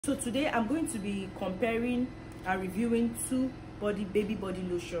So today I'm going to be comparing and reviewing two baby body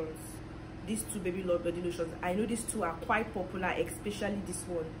lotions. These two baby body lotions. I know these two are quite popular, especially this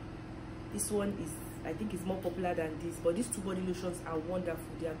one. This one is, I think, is more popular than this, but these two body lotions are wonderful.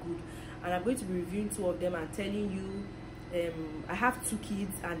 They are good, and I'm going to be reviewing two of them and telling you. I have two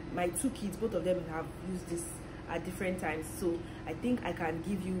kids, and my two kids, both of them have used this at different times, so I think I can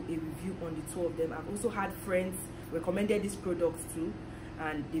give you a review on the two of them. I've also had friends recommended these products too,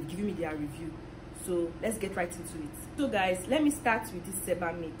 and they've given me their review. So let's get right into it. So guys, let me start with this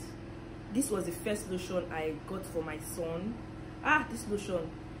Sebamed. This was the first lotion I got for my son. This lotion,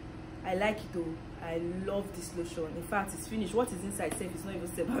 I like it though. I love this lotion. In fact, it's finished. What is inside safe, it's not even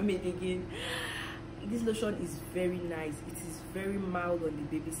Sebamed again. This lotion is very nice. It is very mild on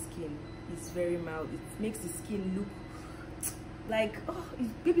the baby skin. It's very mild. It makes the skin look like,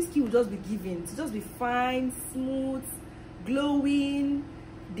 baby skin will just be given to just be fine, smooth, glowing.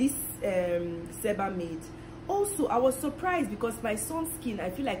 This Sebamed. Also, I was surprised because my son's skin, I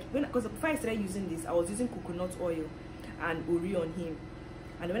feel like because before I started using this, I was using coconut oil and Ori on him,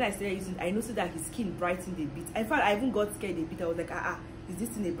 and when I started using it, I noticed that his skin brightened a bit. In fact, I even got scared a bit. I was like, is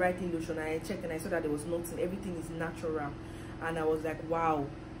this in a brightening lotion? And I checked and I saw that there was nothing. Everything is natural, and I was like, wow,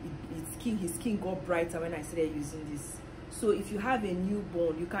 his skin got brighter when I started using this. So if you have a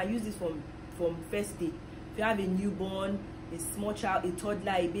newborn, you can use this from first day. If you have a newborn, a small child, a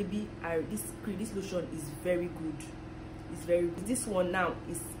toddler, a baby, this lotion is very good. It's very good. This one now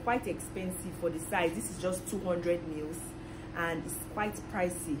is quite expensive for the size. This is just 200 mils, and it's quite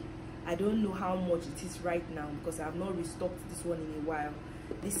pricey. I don't know how much it is right now because I have not restocked this one in a while.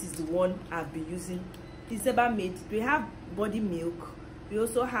 This is the one I've been using. It's Sebamed. We have body milk. We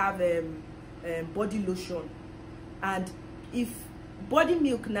also have body lotion. And if body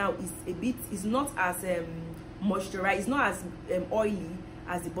milk now is not as moisturized, it's not as oily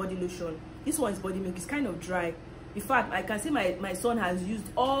as the body lotion. This one is body milk. It's kind of dry. In fact, I can say my son has used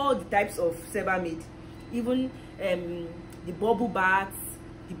all the types of Sebamed, even the bubble bath,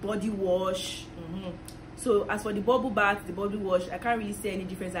 the body wash. So as for the bubble bath, the body wash, I can't really say any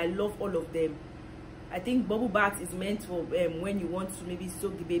difference. I love all of them. I think bubble bath is meant for when you want to maybe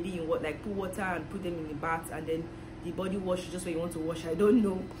soak the baby in like put water and put them in the bath, and then the body wash is just when you want to wash. I don't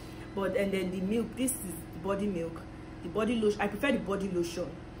know. But and then the milk, this is the body milk. The body lotion, I prefer the body lotion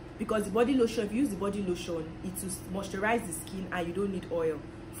because the body lotion, if you use the body lotion, it will moisturize the skin and you don't need oil.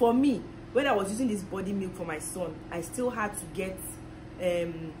 For me, when I was using this body milk for my son, I still had to get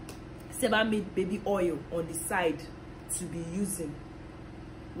Sebamed baby oil on the side to be using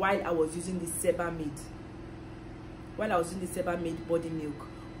while I was using this Sebamed. While I was using the Sebamed body milk.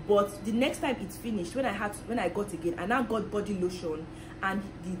 But the next time it's finished, when I got again, I now got body lotion, and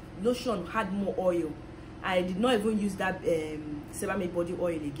the lotion had more oil. I did not even use that Sebamed body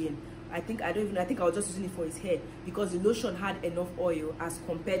oil again. I think I was just using it for his hair because the lotion had enough oil as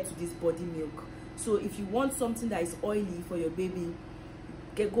compared to this body milk. So if you want something that is oily for your baby,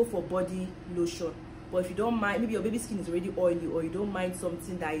 go for body lotion. But if you don't mind, maybe your baby's skin is already oily, or you don't mind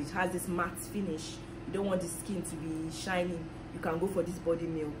something that has this matte finish, you don't want the skin to be shining, you can go for this body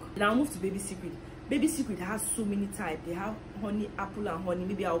milk. Now move to Baby Secret. Baby Secret has so many types. They have honey, apple and honey.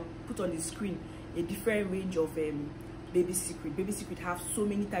 Maybe I'll put on the screen a different range of Baby Secret. Baby Secret have so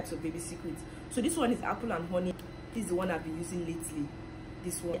many types of Baby Secrets. So this one is apple and honey. This is the one I've been using lately.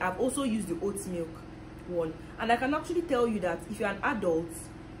 This one. I've also used the oat milk one, and I can actually tell you that if you're an adult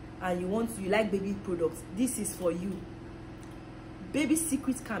and you like baby products, this is for you. Baby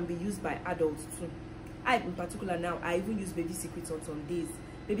Secrets can be used by adults too. I in particular now, I even use Baby Secrets on some days.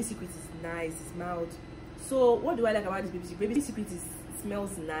 Baby Secrets is nice, it's mild. So what do I like about this Baby Secret? Baby Secret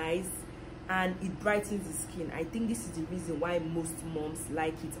smells nice and it brightens the skin. I think this is the reason why most moms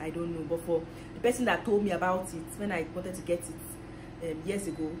like it. I don't know, but for the person that told me about it when I wanted to get it years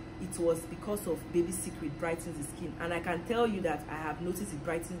ago, it was because of Baby Secret brightens the skin, and I can tell you that I have noticed it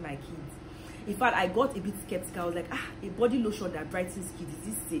brightens my kids. In fact, I got a bit skeptical. I was like, a body lotion that brightens kids,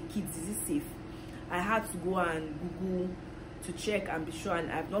 is this safe? I had to go and Google to check and be sure,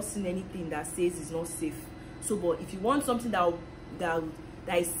 and I've not seen anything that says it's not safe. So but if you want something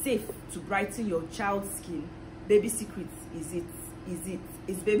that is safe to brighten your child's skin, Baby Secret is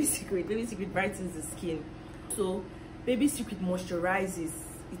Baby Secret. Baby Secret brightens the skin. So Baby Secret moisturizes.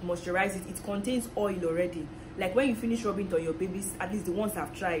 It contains oil already. Like when you finish rubbing it on your baby's, at least the ones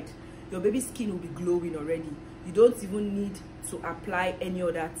I've tried, your baby's skin will be glowing already. You don't even need to apply any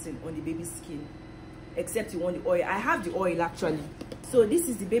other thing on the baby's skin except you want the oil. I have the oil actually. So this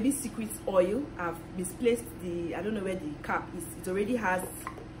is the Baby Secret oil. I've misplaced I don't know where the cap is.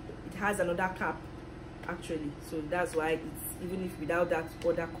 It has another cap actually, so that's why even if without that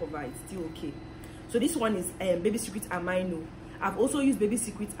other cover, it's still okay. So this one is Baby Secret Amino. I've also used Baby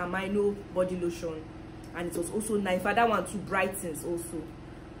Secret Amino body lotion, and it was also nice. For that one too, brightens also.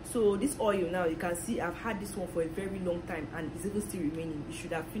 So this oil now, you can see I've had this one for a very long time, and it's even still remaining. It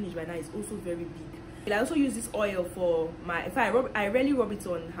should have finished by now. It's also very big. I also use this oil for my, I rarely rub it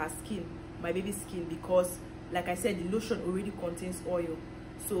on her skin, my baby's skin, because like I said, the lotion already contains oil.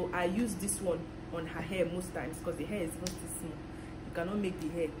 So I use this one on her hair most times, because the hair is even still small. You cannot make the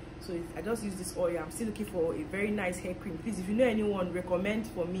hair. So I just use this oil. I'm still looking for a very nice hair cream. Please, if you know anyone, recommend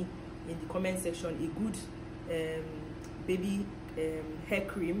for me in the comment section a good baby hair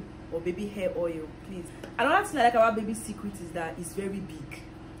cream or baby hair oil, please. Another thing I like about Baby Secret is that it's very big.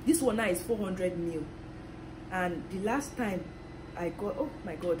 This one now is 400 ml, and the last time I got, oh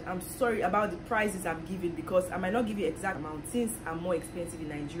my god, I'm sorry about the prices I'm giving, because I might not give you exact amount since I'm more expensive in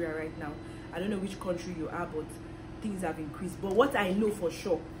Nigeria right now. I don't know which country you are, but things have increased. But what I know for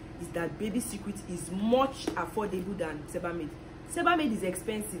sure is that Baby Secret is much affordable than Sebamed. Sebamed is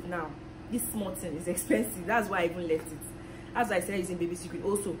expensive now. This small thing is expensive. That's why I even left it. As I said, using Baby Secret.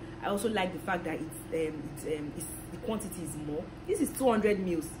 Also, I also like the fact that the quantity is more. This is 200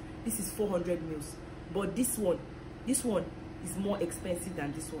 mils. This is 400 mils. But this one is more expensive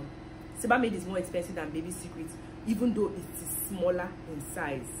than this one. Sebamed is more expensive than Baby Secret, even though it is smaller in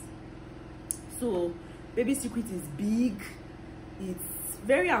size. So Baby Secret is big. It's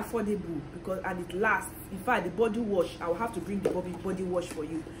very affordable, because, and it lasts. In fact, the body wash, I'll have to bring the body wash for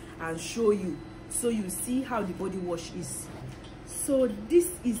you and show you, so you see how the body wash is. So this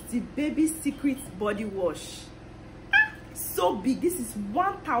is the Baby Secret body wash. So big. This is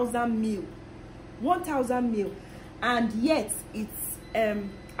 1000 ml, 1000 ml, and yet it's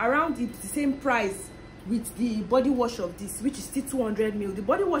around the same price with the body wash of this, which is still 200 ml. The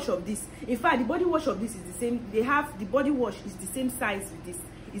body wash of this, in fact, the body wash of this is the same. They have the body wash is the same size with this.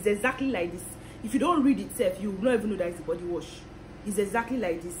 It's exactly like this. If you don't read itself, you will not even know that it's the body wash. It's exactly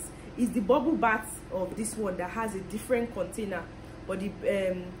like this. It's the bubble bath of this one that has a different container, but the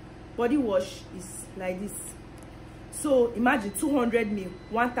body wash is like this. So imagine 200 ml,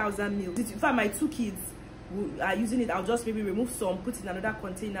 1000 ml. In fact, my two kids are using it. I'll just maybe remove some, put in another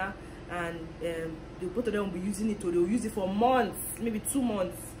container, and both of them will be using it, or they'll use it for months, maybe 2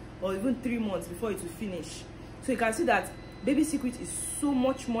 months or even 3 months before it will finish. So you can see that Baby Secret is so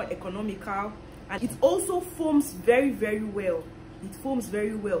much more economical, and it also foams very, very well. It foams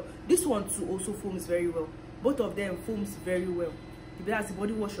very well. This one too also foams very well. Both of them foams very well. That's the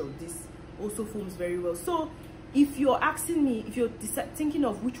body wash of this also foams very well. So if you're asking me, if you're thinking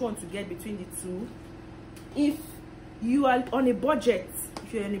of which one to get between the two, if you are on a budget,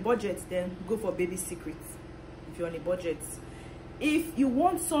 then go for Baby Secret. If you're on a budget, if you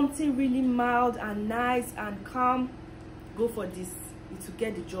want something really mild and nice and calm, go for this. It will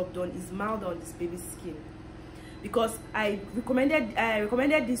get the job done. It's mild on this baby's skin, because I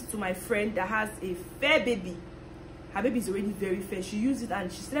recommended this to my friend that has a fair baby. Her baby is already very fair. She used it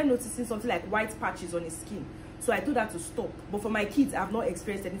and she started noticing something like white patches on his skin. So I told her to stop. But for my kids, I've not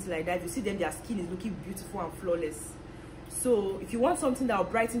experienced anything like that. If you see them, their skin is looking beautiful and flawless. So if you want something that will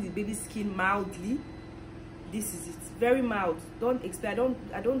brighten the baby's skin mildly, this is it. Very mild. Don't expect.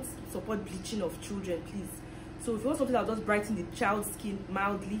 I don't support bleaching of children, please. So if you want something that will just brighten the child's skin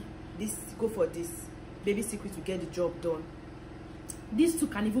mildly, go for this. Baby Secret to get the job done. These two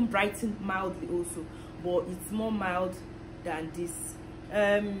can even brighten mildly also, but it's more mild than this.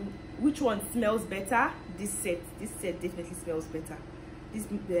 Which one smells better? This set definitely smells better. This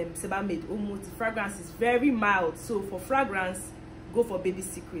Sebamed, almost the fragrance is very mild. So for fragrance, go for Baby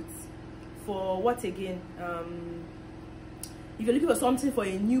Secret. For what again? If you're looking for something for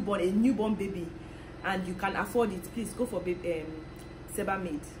a newborn baby, and you can afford it, please go for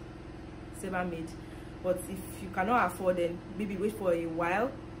Sebamed. But if you cannot afford, then maybe wait for a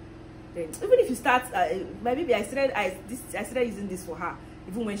while. Then even if you start, my baby, I started using this for her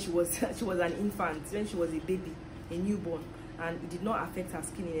even when she was an infant, when she was a baby, a newborn, and it did not affect her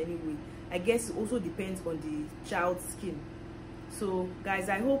skin in any way. I guess it also depends on the child's skin. So guys,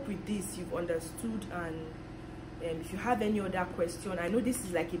 I hope with this you've understood, and if you have any other question, I know this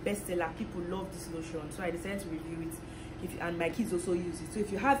is like a bestseller. People love this lotion, so I decided to review it. And my kids also use it. So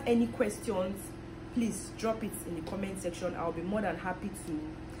if you have any questions, please drop it in the comment section. I'll be more than happy to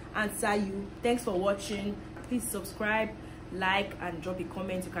answer you. Thanks for watching. Please subscribe, like, and drop a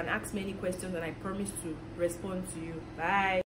comment. You can ask me any questions and I promise to respond to you. Bye.